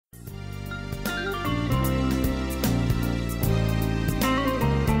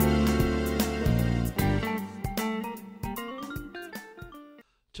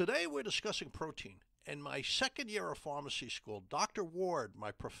Today we're discussing protein. In my second year of pharmacy school, Dr. Ward,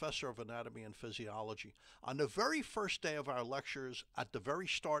 my professor of anatomy and physiology, on the very first day of our lectures, at the very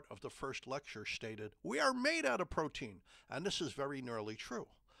start of the first lecture, stated, "We are made out of protein," and this is very nearly true.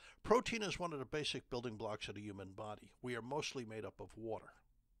 Protein is one of the basic building blocks of the human body. We are mostly made up of water.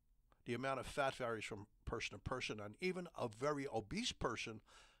 The amount of fat varies from person to person, and even a very obese person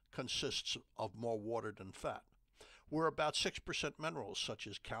consists of more water than fat. We're about 6% minerals such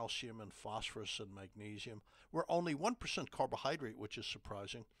as calcium and phosphorus and magnesium. We're only 1% carbohydrate, which is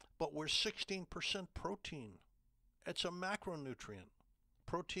surprising, but we're 16% protein. It's a macronutrient.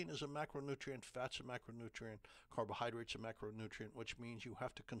 Protein is a macronutrient, fat's a macronutrient, carbohydrate's a macronutrient, which means you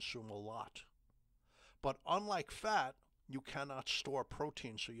have to consume a lot. But unlike fat, you cannot store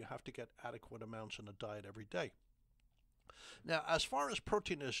protein, so you have to get adequate amounts in the diet every day. Now, as far as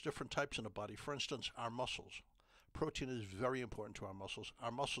protein, there's different types in the body. For instance, our muscles. Protein is very important to our muscles.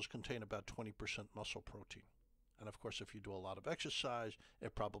 Our muscles contain about 20% muscle protein. And of course, if you do a lot of exercise,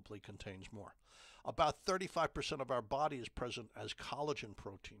 it probably contains more. About 35% of our body is present as collagen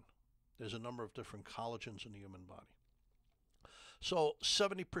protein. There's a number of different collagens in the human body. So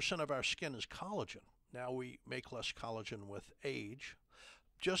 70% of our skin is collagen. Now we make less collagen with age.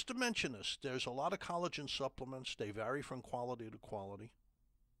 Just to mention this, there's a lot of collagen supplements. They vary from quality to quality.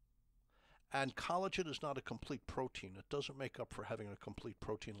 And collagen is not a complete protein. It doesn't make up for having a complete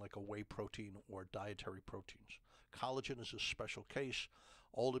protein like a whey protein or dietary proteins. Collagen is a special case.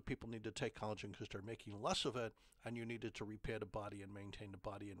 Older people need to take collagen because they're making less of it, and you need it to repair the body and maintain the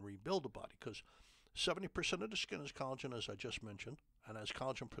body and rebuild the body, because 70% of the skin is collagen, as I just mentioned, and as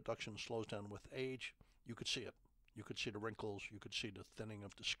collagen production slows down with age, you could see it. You could see the wrinkles, you could see the thinning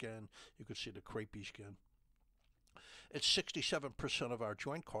of the skin, you could see the crepey skin. It's 67% of our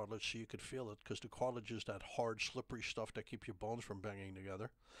joint cartilage, so you could feel it, because the cartilage is that hard, slippery stuff that keeps your bones from banging together.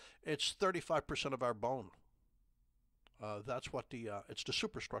 It's 35% of our bone. It's the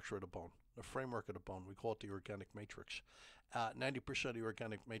superstructure of the bone, the framework of the bone. We call it the organic matrix. 90% of the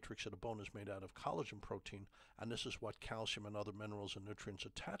organic matrix of the bone is made out of collagen protein, and this is what calcium and other minerals and nutrients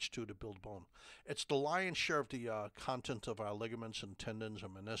attach to build bone. It's the lion's share of the content of our ligaments and tendons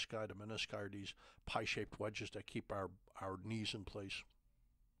and menisci. The menisci are these pie-shaped wedges that keep our knees in place.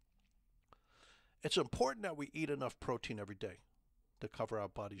 It's important that we eat enough protein every day to cover our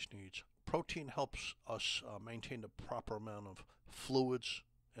body's needs. Protein helps us maintain the proper amount of fluids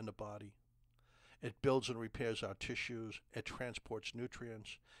in the body. It builds and repairs our tissues. It transports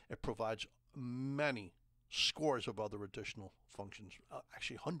nutrients. It provides many scores of other additional functions,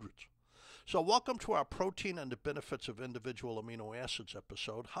 actually hundreds. So welcome to our protein and the benefits of individual amino acids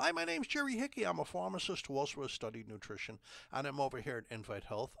episode. Hi, my name's Jerry Hickey. I'm a pharmacist who also has studied nutrition, and I'm over here at Invite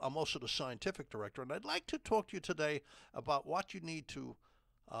Health. I'm also the scientific director, and I'd like to talk to you today about what you need to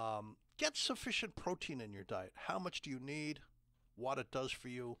get sufficient protein in your diet. How much do you need, what it does for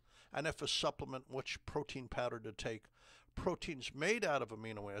you, and if a supplement, which protein powder to take. Protein's made out of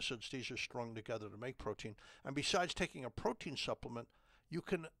amino acids. These are strung together to make protein. And besides taking a protein supplement, you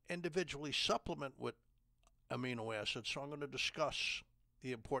can individually supplement with amino acids. So I'm going to discuss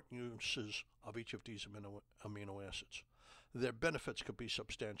the important uses of each of these amino acids. Their benefits could be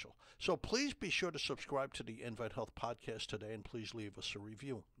substantial. So please be sure to subscribe to the Invite Health podcast today, and please leave us a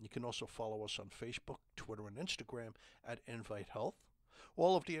review. You can also follow us on Facebook, Twitter, and Instagram at Invite Health.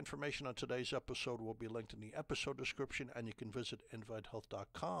 All of the information on today's episode will be linked in the episode description, and you can visit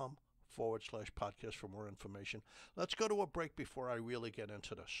invitehealth.com/podcast for more information. Let's go to a break before I really get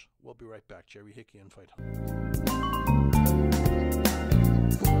into this. We'll be right back. Jerry Hickey, Invite Health.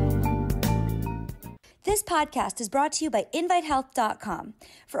 This podcast is brought to you by InviteHealth.com.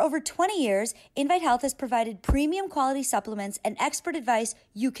 For over 20 years, Invite Health has provided premium quality supplements and expert advice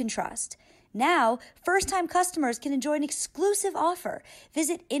you can trust. Now, first-time customers can enjoy an exclusive offer.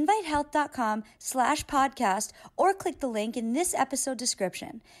 Visit invitehealth.com/podcast or click the link in this episode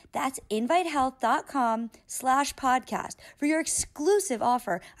description. That's invitehealth.com/podcast for your exclusive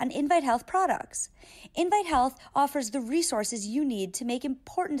offer on Invite Health products. Invite Health offers the resources you need to make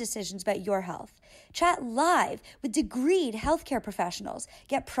important decisions about your health. Chat live with degreed healthcare professionals,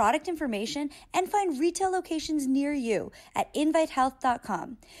 get product information, and find retail locations near you at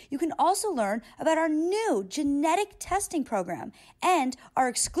invitehealth.com. You can also learn about our new genetic testing program and our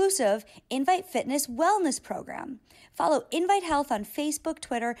exclusive Invite Fitness Wellness program. Follow Invite Health on Facebook,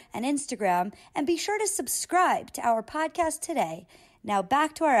 Twitter, and Instagram, and be sure to subscribe to our podcast today. Now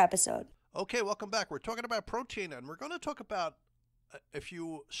back to our episode. Okay, welcome back. We're talking about protein, and we're going to talk about if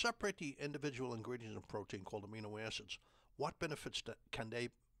you separate the individual ingredients of protein called amino acids, what benefits can they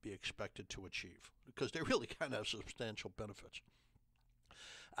be expected to achieve? Because they really can have substantial benefits.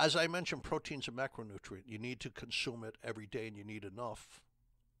 As I mentioned, protein's a macronutrient. You need to consume it every day and you need enough.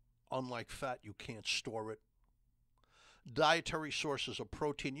 Unlike fat, you can't store it. Dietary sources of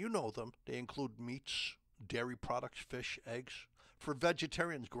protein, you know them. They include meats, dairy products, fish, eggs. For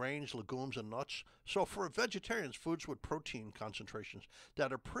vegetarians, grains, legumes, and nuts. So for vegetarians, foods with protein concentrations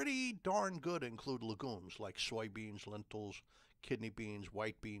that are pretty darn good include legumes like soybeans, lentils, kidney beans,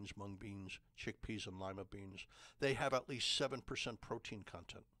 white beans, mung beans, chickpeas, and lima beans. They have at least 7% protein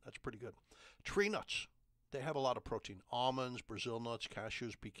content. That's pretty good. Tree nuts. They have a lot of protein. Almonds, Brazil nuts,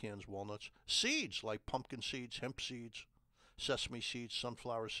 cashews, pecans, walnuts. Seeds like pumpkin seeds, hemp seeds, sesame seeds,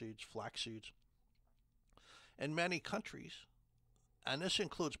 sunflower seeds, flax seeds. In many countries, and this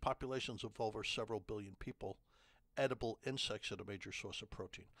includes populations of over several billion people, edible insects are a major source of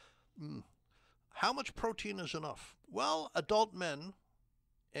protein. How much protein is enough? Well, adult men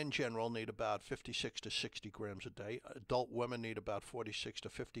in general need about 56 to 60 grams a day. Adult women need about 46 to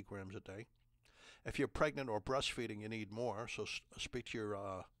 50 grams a day. If you're pregnant or breastfeeding, you need more, so speak to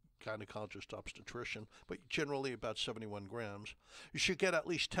your gynecologist obstetrician, but generally about 71 grams. You should get at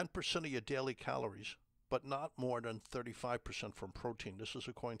least 10% of your daily calories, but not more than 35% from protein. This is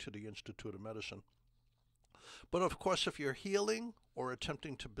according to the Institute of Medicine. But of course, if you're healing or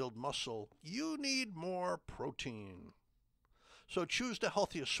attempting to build muscle, you need more protein. So choose the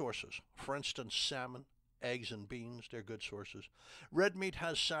healthiest sources. For instance, salmon, eggs, and beans, they're good sources. Red meat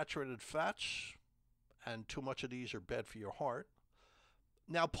has saturated fats, and too much of these are bad for your heart.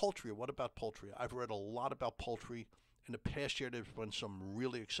 Now, poultry. What about poultry? I've read a lot about poultry. In the past year, there's been some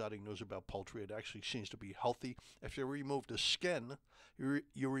really exciting news about poultry. It actually seems to be healthy. If you remove the skin,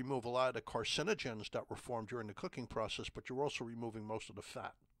 you remove a lot of the carcinogens that were formed during the cooking process, but you're also removing most of the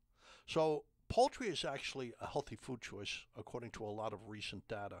fat. So poultry is actually a healthy food choice, according to a lot of recent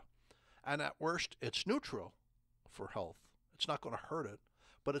data. And at worst, it's neutral for health. It's not going to hurt it,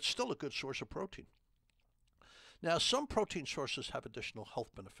 but it's still a good source of protein. Now, some protein sources have additional health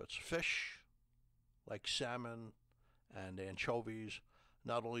benefits. Fish, like salmon and anchovies,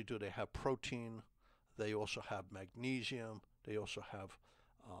 not only do they have protein, they also have magnesium, they also have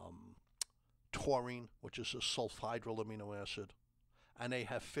taurine, which is a sulfhydryl amino acid, and they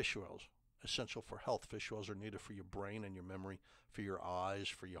have fish oils, essential for health. Fish oils are needed for your brain and your memory, for your eyes,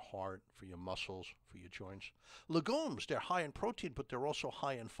 for your heart, for your muscles, for your joints. Legumes, they're high in protein, but they're also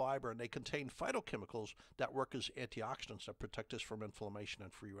high in fiber, and they contain phytochemicals that work as antioxidants that protect us from inflammation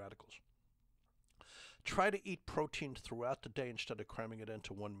and free radicals. Try to eat protein throughout the day instead of cramming it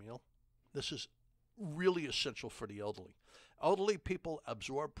into one meal. This is really essential for the elderly. Elderly people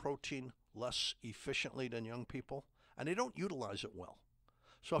absorb protein less efficiently than young people, and they don't utilize it well.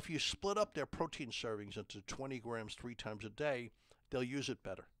 So if you split up their protein servings into 20 grams 3 times a day, they'll use it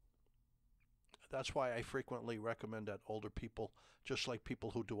better. That's why I frequently recommend that older people, just like people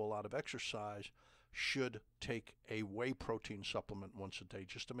who do a lot of exercise, should take a whey protein supplement once a day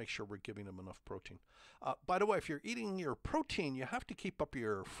just to make sure we're giving them enough protein. By the way, if you're eating your protein, you have to keep up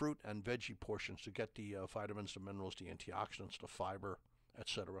your fruit and veggie portions to get the vitamins, the minerals, the antioxidants, the fiber,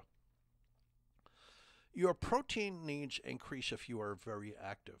 etc. Your protein needs increase if you are very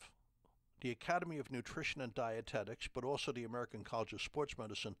active. The Academy of Nutrition and Dietetics, but also the American College of Sports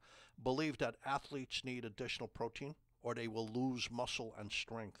Medicine, believe that athletes need additional protein or they will lose muscle and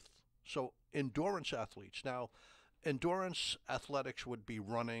strength. So endurance athletes, now endurance athletics would be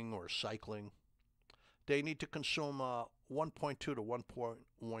running or cycling. They need to consume 1.2 to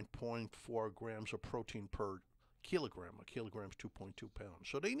 1.4 grams of protein per kilogram. A kilogram is 2.2 pounds.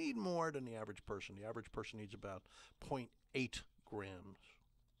 So they need more than the average person. The average person needs about 0.8 grams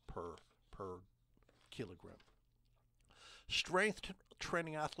per kilogram. Strength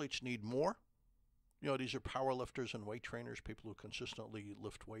training athletes need more. These are power lifters and weight trainers, people who consistently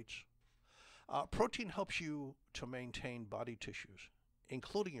lift weights. Protein helps you to maintain body tissues,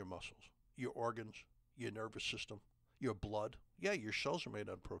 including your muscles, your organs, your nervous system, your blood. Yeah, your cells are made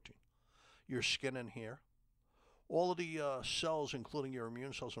out of protein. Your skin and hair. All of the cells, including your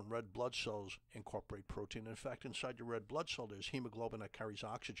immune cells and red blood cells, incorporate protein. In fact, inside your red blood cell, there's hemoglobin that carries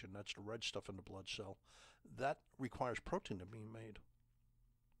oxygen. That's the red stuff in the blood cell. That requires protein to be made.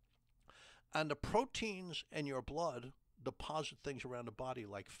 And the proteins in your blood deposit things around the body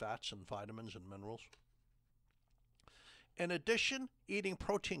like fats and vitamins and minerals. In addition, eating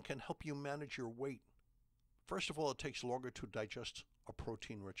protein can help you manage your weight. First of all, it takes longer to digest a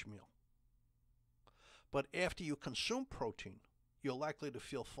protein-rich meal. But after you consume protein, you're likely to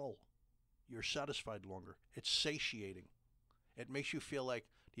feel full. You're satisfied longer. It's satiating. It makes you feel like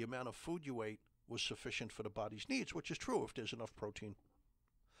the amount of food you ate was sufficient for the body's needs, which is true if there's enough protein.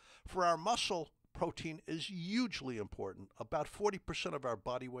 For our muscle, protein is hugely important. About 40% of our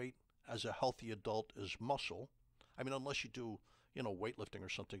body weight as a healthy adult is muscle. I mean, unless you do, weightlifting or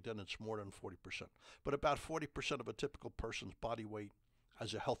something, then it's more than 40%. But about 40% of a typical person's body weight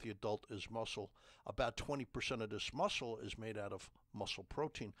as a healthy adult is muscle. About 20% of this muscle is made out of muscle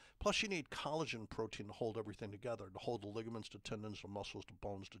protein. Plus, you need collagen protein to hold everything together, to hold the ligaments, the tendons, the muscles, the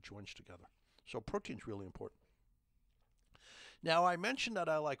bones, the joints together. So protein's really important. Now, I mentioned that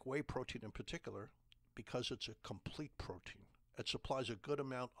I like whey protein in particular because it's a complete protein. It supplies a good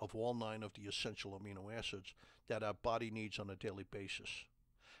amount of all 9 of the essential amino acids that our body needs on a daily basis.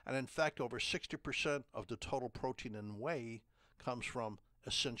 And in fact, over 60% of the total protein in whey comes from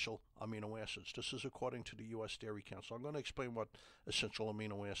essential amino acids. This is according to the U.S. Dairy Council. I'm going to explain what essential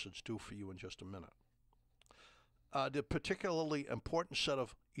amino acids do for you in just a minute. The particularly important set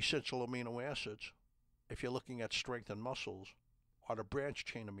of essential amino acids, if you're looking at strength and muscles, are the branched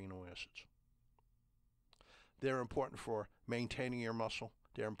chain amino acids. They're important for maintaining your muscle.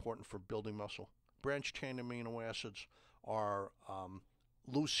 They're important for building muscle. Branched chain amino acids are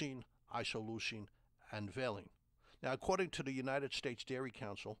leucine, isoleucine, and valine. Now, according to the United States Dairy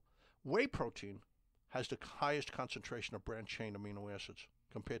Council, whey protein has the highest concentration of branched chain amino acids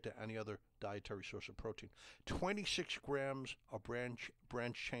compared to any other dietary source of protein. 26 grams of branched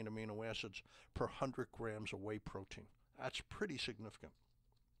chain amino acids per 100 grams of whey protein. That's pretty significant.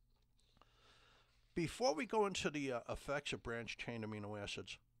 Before we go into the effects of branched chain amino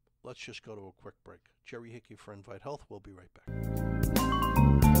acids, let's just go to a quick break. Jerry Hickey for Invite Health. We'll be right back.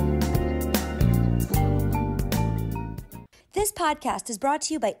 This podcast is brought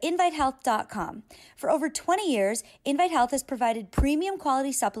to you by InviteHealth.com. For over 20 years, Invite Health has provided premium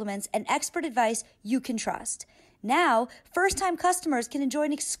quality supplements and expert advice you can trust. Now, first-time customers can enjoy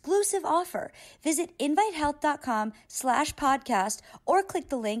an exclusive offer. Visit invitehealth.com/podcast or click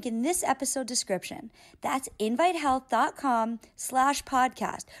the link in this episode description. That's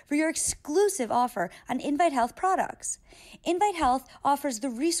invitehealth.com/podcast for your exclusive offer on Invite Health products. Invite Health offers the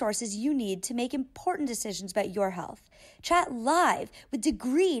resources you need to make important decisions about your health. Chat live with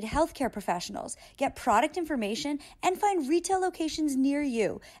degreed healthcare professionals, get product information, and find retail locations near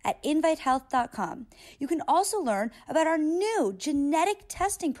you at invitehealth.com. You can also learn about our new genetic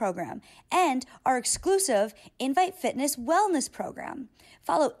testing program and our exclusive Invite Fitness Wellness program.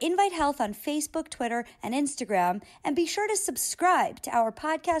 Follow Invite Health on Facebook, Twitter, and Instagram, and be sure to subscribe to our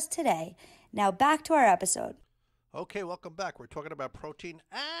podcast today. Now back to our episode. Okay, welcome back. We're talking about protein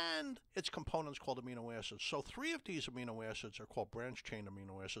and its components called amino acids. So 3 of these amino acids are called branched chain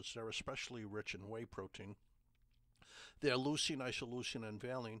amino acids. They're especially rich in whey protein. They're leucine, isoleucine, and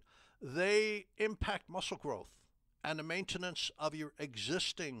valine. They impact muscle growth and the maintenance of your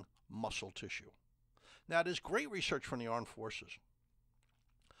existing muscle tissue. Now, there's great research from the armed forces.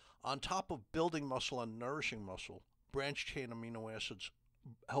 On top of building muscle and nourishing muscle, branched chain amino acids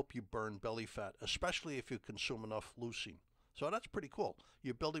help you burn belly fat, especially if you consume enough leucine. So that's pretty cool.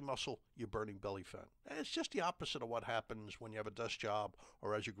 You're building muscle, you're burning belly fat. And it's just the opposite of what happens when you have a desk job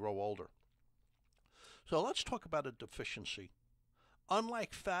or as you grow older. So let's talk about a deficiency.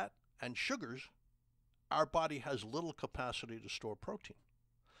 Unlike fat and sugars, our body has little capacity to store protein.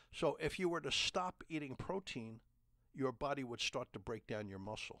 So if you were to stop eating protein, your body would start to break down your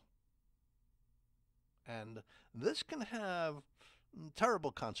muscle. And this can have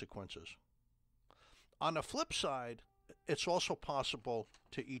terrible consequences. On the flip side, it's also possible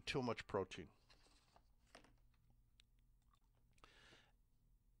to eat too much protein.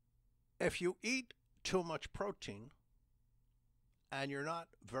 If you eat too much protein and you're not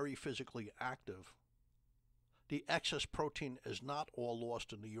very physically active, the excess protein is not all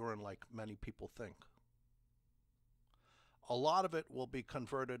lost in the urine like many people think. A lot of it will be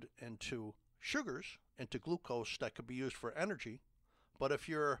converted into sugars, into glucose that could be used for energy. But if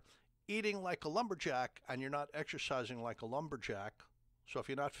you're eating like a lumberjack and you're not exercising like a lumberjack, so if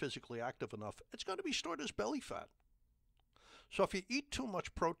you're not physically active enough, it's going to be stored as belly fat. So if you eat too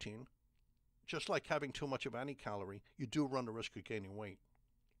much protein, just like having too much of any calorie, you do run the risk of gaining weight.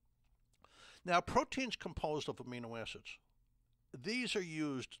 Now, protein's composed of amino acids. These are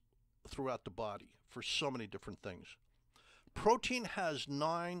used throughout the body for so many different things. Protein has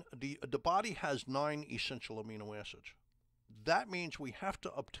the body has 9 essential amino acids. That means we have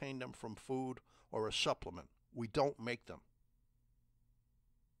to obtain them from food or a supplement. We don't make them.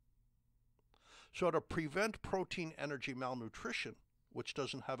 So to prevent protein energy malnutrition, which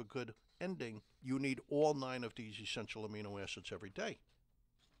doesn't have a good ending, you need all 9 of these essential amino acids every day.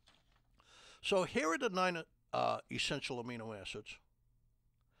 So here are the 9 essential amino acids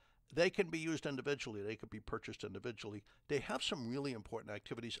They can be used individually. They could be purchased individually. They have some really important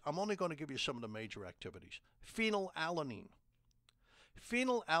activities. I'm only going to give you some of the major activities. Phenylalanine.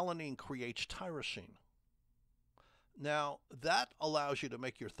 Phenylalanine creates tyrosine. Now, that allows you to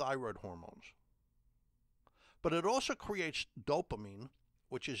make your thyroid hormones. But it also creates dopamine,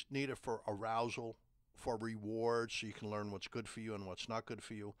 which is needed for arousal, for reward, so you can learn what's good for you and what's not good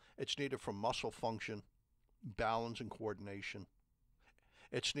for you. It's needed for muscle function, balance, and coordination.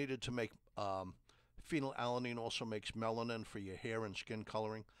 It's needed to make, phenylalanine also makes melanin for your hair and skin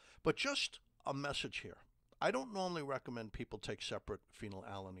coloring. But just a message here. I don't normally recommend people take separate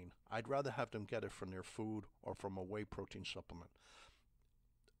phenylalanine. I'd rather have them get it from their food or from a whey protein supplement.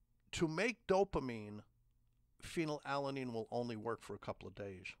 To make dopamine, phenylalanine will only work for a couple of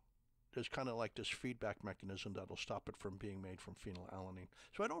days. There's kind of like this feedback mechanism that'll stop it from being made from phenylalanine.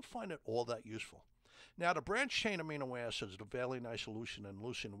 So I don't find it all that useful. Now, the branched-chain amino acids, the valine, isoleucine, and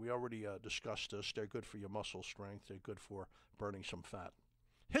leucine, we already discussed this. They're good for your muscle strength. They're good for burning some fat.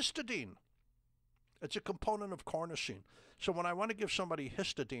 Histidine. It's a component of carnosine. So when I want to give somebody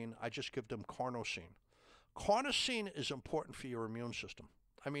histidine, I just give them carnosine. Carnosine is important for your immune system.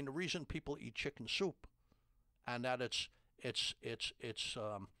 I mean, the reason people eat chicken soup and that it's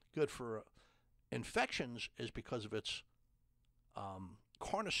good for infections is because of its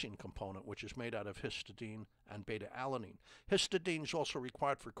carnosine component, which is made out of histidine and beta-alanine. Histidine is also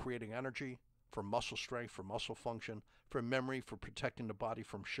required for creating energy, for muscle strength, for muscle function, for memory, for protecting the body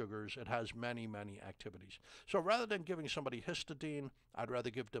from sugars. It has many, many activities. So rather than giving somebody histidine, I'd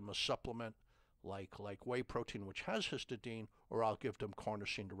rather give them a supplement like whey protein, which has histidine, or I'll give them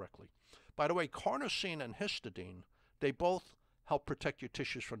carnosine directly. By the way, carnosine and histidine, they both help protect your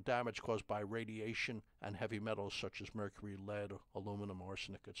tissues from damage caused by radiation and heavy metals such as mercury, lead, aluminum,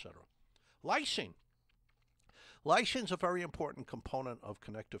 arsenic, etc. Lysine. Lysine is a very important component of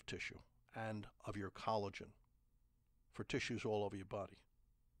connective tissue and of your collagen for tissues all over your body.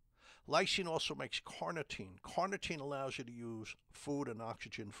 Lysine also makes carnitine. Carnitine allows you to use food and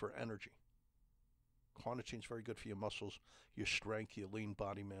oxygen for energy. Carnitine is very good for your muscles, your strength, your lean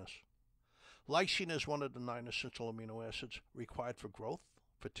body mass. Lysine is one of the 9 essential amino acids required for growth,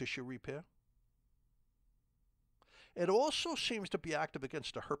 for tissue repair. It also seems to be active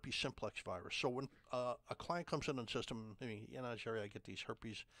against the herpes simplex virus. So when a client comes in and says to me, Jerry, I get these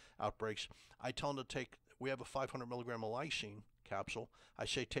herpes outbreaks, I tell them to take, we have a 500 milligram of lysine capsule. I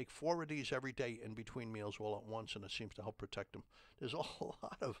say take 4 of these every day in between meals all at once, and it seems to help protect them. There's a whole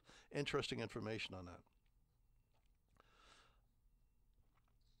lot of interesting information on that.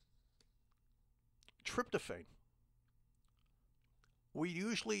 Tryptophan. We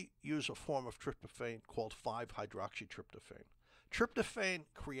usually use a form of tryptophan called 5-hydroxytryptophan. Tryptophan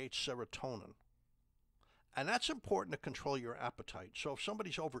creates serotonin, and that's important to control your appetite. So if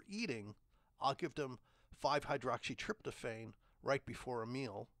somebody's overeating, I'll give them 5-hydroxytryptophan right before a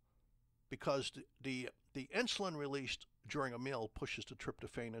meal, because the insulin released during a meal pushes the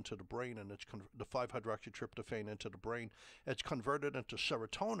tryptophan into the brain, and it's the 5-hydroxytryptophan into the brain. It's converted into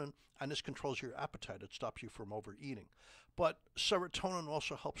serotonin, and this controls your appetite. It stops you from overeating. But serotonin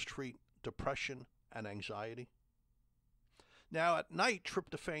also helps treat depression and anxiety. Now at night,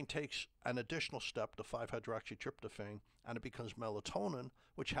 tryptophan takes an additional step, the 5-hydroxytryptophan, and it becomes melatonin,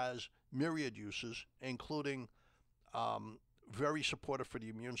 which has myriad uses, including very supportive for the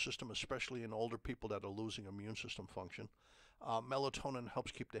immune system, especially in older people that are losing immune system function. Melatonin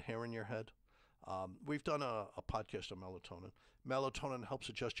helps keep the hair in your head. We've done a podcast on melatonin. Melatonin helps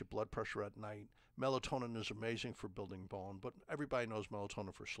adjust your blood pressure at night. Melatonin is amazing for building bone, but everybody knows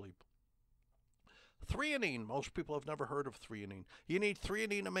melatonin for sleep. Threonine. Most people have never heard of threonine. You need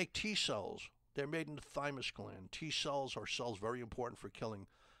threonine to make T cells. They're made in the thymus gland. T cells are cells very important for killing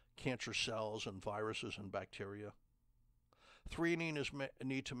cancer cells and viruses and bacteria. Threonine is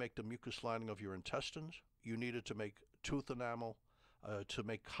need to make the mucus lining of your intestines. You need it to make tooth enamel, to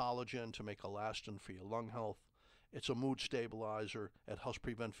make collagen, to make elastin for your lung health. It's a mood stabilizer. It helps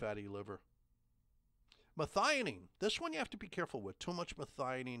prevent fatty liver. Methionine. This one you have to be careful with. Too much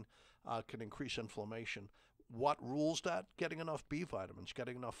methionine can increase inflammation. What rules that? Getting enough B vitamins,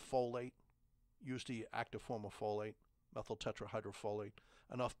 getting enough folate. Use the active form of folate, methyl tetrahydrofolate.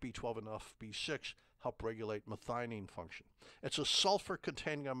 Enough B12, enough B6 help regulate methionine function. It's a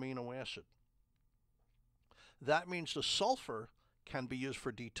sulfur-containing amino acid. That means the sulfur can be used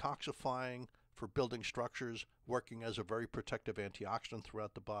for detoxifying, for building structures, working as a very protective antioxidant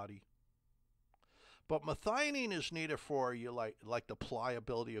throughout the body. But methionine is needed for you, like the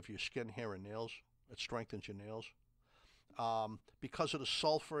pliability of your skin, hair, and nails. It strengthens your nails. Because of the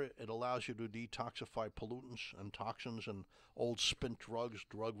sulfur, it allows you to detoxify pollutants and toxins and old spent drugs,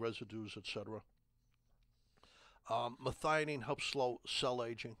 drug residues, etc. Methionine helps slow cell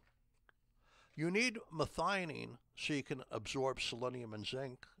aging. You need methionine so you can absorb selenium and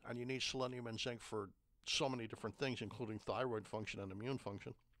zinc, and you need selenium and zinc for so many different things, including thyroid function and immune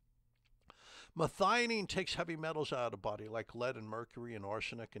function. Methionine takes heavy metals out of the body, like lead and mercury and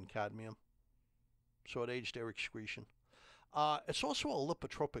arsenic and cadmium, so it aids their excretion. It's also a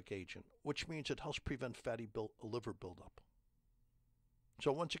lipotropic agent, which means it helps prevent fatty liver buildup.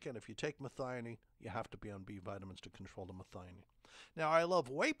 So once again, if you take methionine, you have to be on B vitamins to control the methionine. Now, I love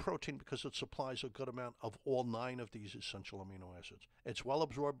whey protein because it supplies a good amount of all 9 of these essential amino acids. It's well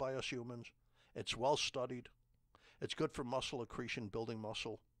absorbed by us humans. It's well studied. It's good for muscle accretion, building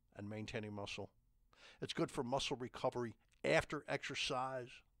muscle and maintaining muscle. It's good for muscle recovery after exercise.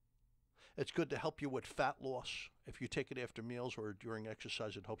 It's good to help you with fat loss. If you take it after meals or during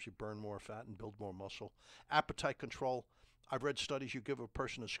exercise, it helps you burn more fat and build more muscle. Appetite control. I've read studies, you give a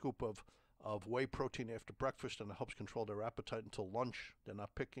person a scoop of whey protein after breakfast and it helps control their appetite until lunch. They're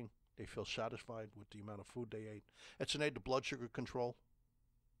not picking. They feel satisfied with the amount of food they ate. It's an aid to blood sugar control.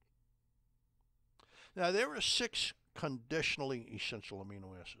 Now, there are 6 conditionally essential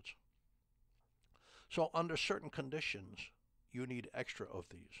amino acids. So under certain conditions, you need extra of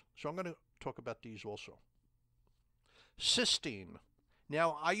these. So I'm going to talk about these also. Cysteine.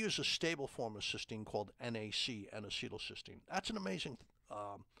 Now, I use a stable form of cysteine called NAC, N-acetylcysteine. That's an amazing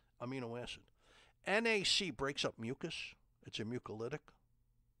amino acid. NAC breaks up mucus. It's a mucolytic.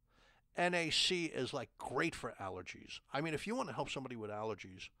 NAC is like great for allergies. I mean, if you want to help somebody with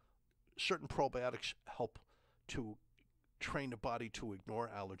allergies, certain probiotics help to train the body to ignore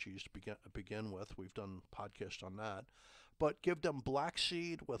allergies to begin with. We've done podcasts on that. But give them black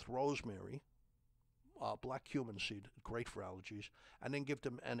seed with rosemary, black cumin seed, great for allergies, and then give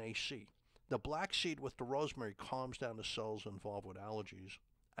them NAC. The black seed with the rosemary calms down the cells involved with allergies,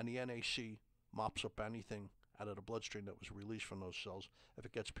 and the NAC mops up anything out of the bloodstream that was released from those cells. If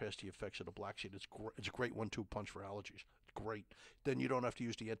it gets past the effects of the black seed, it's a great 1-2 punch for allergies. It's great. Then you don't have to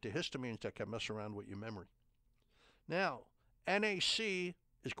use the antihistamines that can mess around with your memory. Now, NAC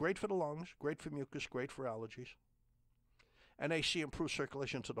is great for the lungs, great for mucus, great for allergies. NAC improves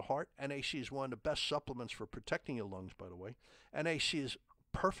circulation to the heart. NAC is one of the best supplements for protecting your lungs, by the way. NAC is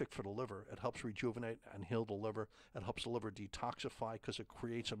perfect for the liver. It helps rejuvenate and heal the liver. It helps the liver detoxify because it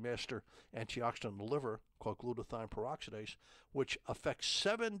creates a master antioxidant in the liver called glutathione peroxidase, which affects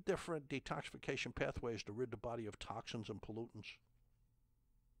 7 different detoxification pathways to rid the body of toxins and pollutants.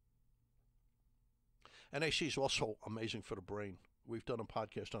 NAC is also amazing for the brain. We've done a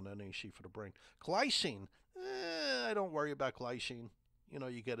podcast on NAC for the brain. Glycine. I don't worry about glycine. You know,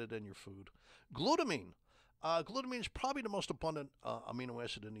 you get it in your food. Glutamine. Glutamine is probably the most abundant amino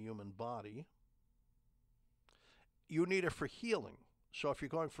acid in the human body. You need it for healing. So if you're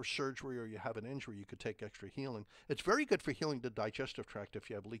going for surgery or you have an injury, you could take extra healing. It's very good for healing the digestive tract if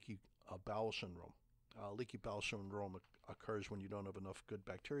you have leaky bowel syndrome. Leaky bowel syndrome occurs when you don't have enough good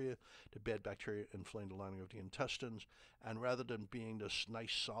bacteria. The bad bacteria inflame the lining of the intestines, and rather than being this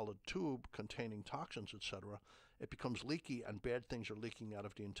nice solid tube containing toxins, etc., it becomes leaky, and bad things are leaking out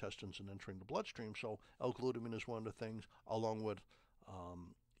of the intestines and entering the bloodstream. So L-glutamine is one of the things, along with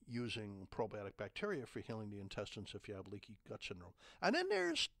using probiotic bacteria for healing the intestines if you have leaky gut syndrome. And then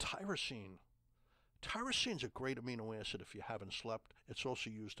there's tyrosine. Tyrosine is a great amino acid if you haven't slept. It's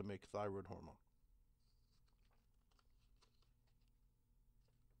also used to make thyroid hormone.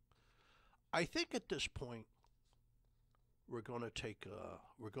 I think at this point we're going to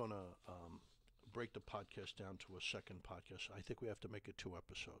break the podcast down to a second podcast. I think we have to make it 2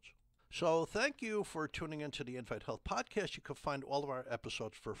 episodes. So thank you for tuning into the Invite Health podcast. You can find all of our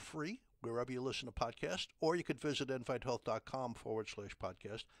episodes for free wherever you listen to podcasts, or you could visit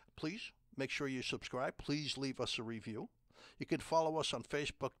invitehealth.com/podcast. Please make sure you subscribe. Please leave us a review. You can follow us on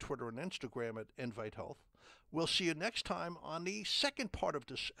Facebook, Twitter, and Instagram at Invite Health. We'll see you next time on the second part of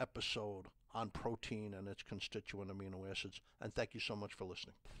this episode on protein and its constituent amino acids. And thank you so much for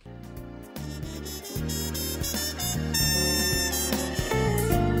listening.